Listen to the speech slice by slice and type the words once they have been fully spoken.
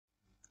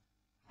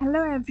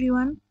Hello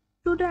everyone,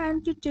 today I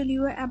am to tell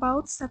you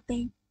about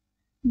Satin.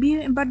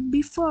 But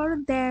before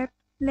that,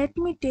 let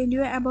me tell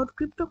you about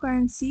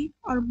cryptocurrency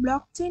or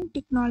blockchain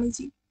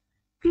technology.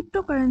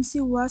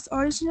 Cryptocurrency was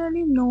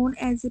originally known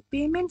as a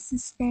payment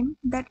system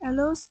that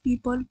allows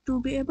people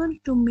to be able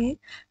to make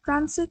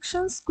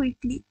transactions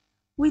quickly,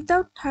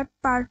 without third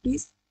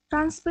parties,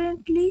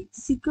 transparently,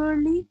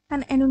 securely,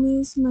 and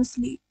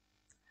anonymously.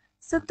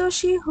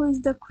 Satoshi, who is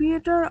the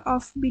creator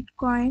of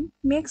Bitcoin,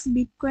 makes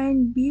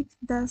Bitcoin beat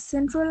the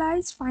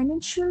centralized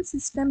financial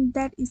system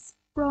that is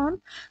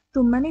prone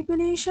to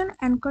manipulation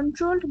and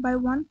controlled by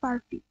one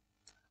party.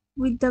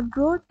 With the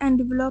growth and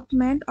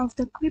development of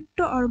the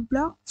crypto or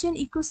blockchain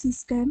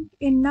ecosystem,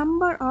 a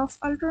number of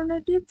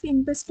alternative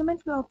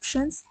investment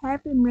options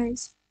have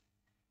emerged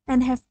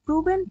and have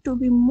proven to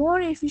be more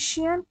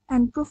efficient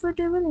and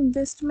profitable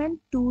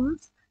investment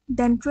tools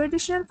than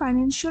traditional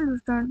financial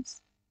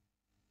returns.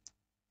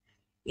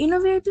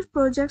 Innovative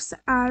projects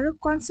are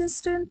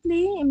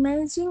consistently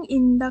emerging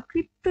in the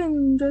crypto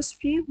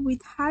industry with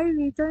high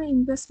return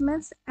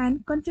investments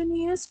and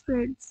continuous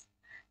trades.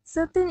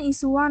 Satin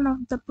is one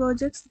of the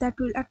projects that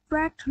will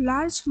attract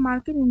large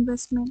market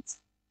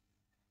investments.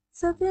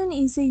 Satin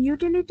is a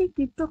utility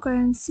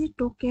cryptocurrency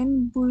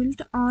token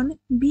built on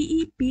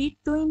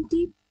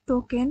BEP20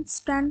 token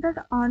standard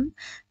on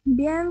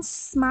Binance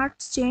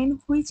Smart Chain,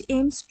 which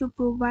aims to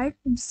provide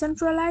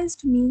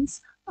decentralized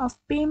means of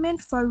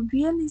payment for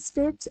real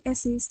estate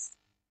assets,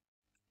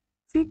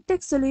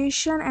 fintech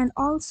solutions, and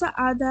also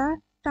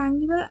other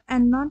tangible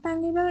and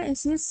non-tangible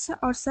assets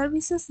or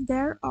services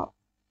thereof.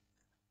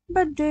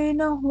 But do you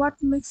know what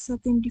makes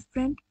Satin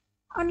different?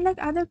 Unlike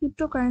other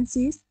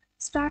cryptocurrencies,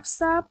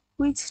 startups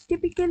which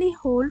typically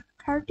hold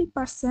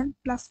 30%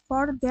 plus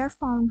for their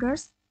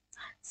founders,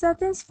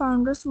 Satin's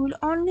founders will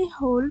only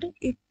hold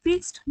a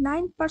fixed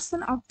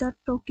 9% of the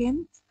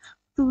tokens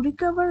to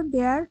recover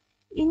their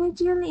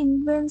initial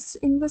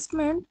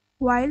investment,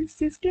 while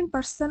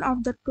 15%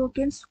 of the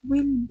tokens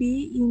will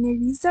be in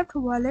a reserved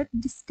wallet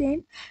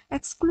destined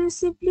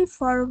exclusively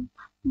for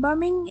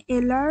bumming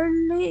a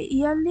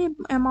yearly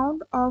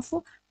amount of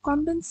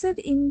compensate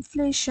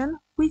inflation,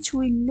 which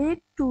will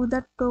lead to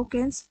the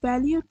token's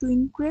value to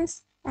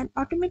increase and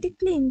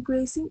automatically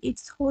increasing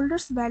its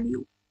holders'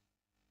 value.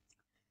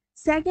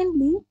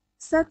 Secondly,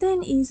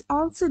 Satin is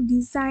also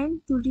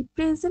designed to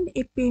represent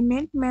a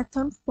payment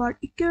method for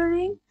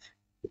acquiring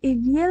a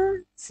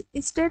real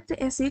estate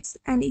assets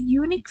and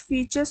unique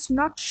features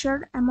not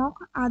shared among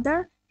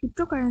other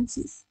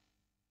cryptocurrencies.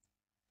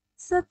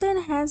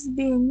 Satin has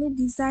been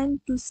designed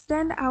to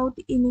stand out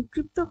in a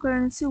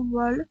cryptocurrency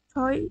world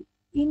through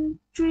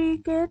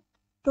intricate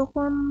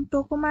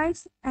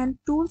tokenomics and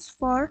tools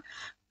for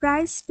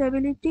price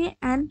stability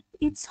and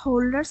its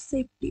holder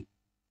safety.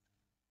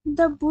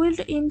 The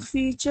built-in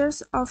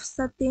features of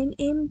Satin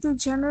aim to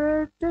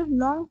generate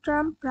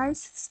long-term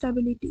price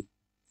stability.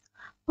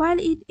 While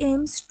it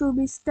aims to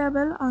be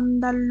stable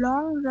on the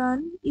long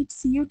run,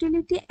 its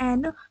utility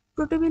and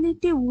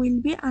portability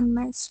will be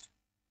unmatched.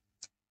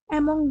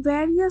 Among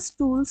various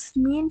tools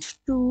meant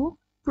to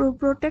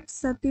protect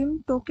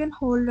Satin token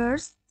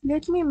holders,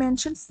 let me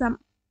mention some.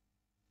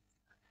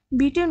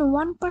 Between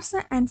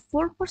 1% and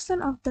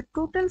 4% of the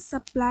total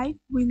supply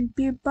will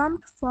be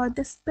bumped for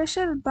the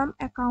special bump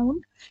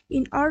account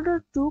in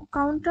order to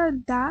counter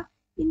the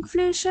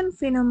inflation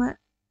phenomenon.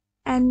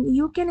 And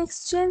you can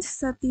exchange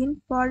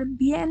Satin for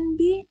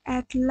BNB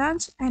at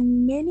lunch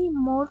and many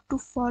more to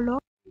follow.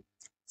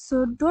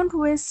 So don't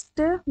waste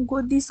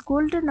this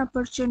golden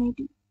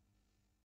opportunity.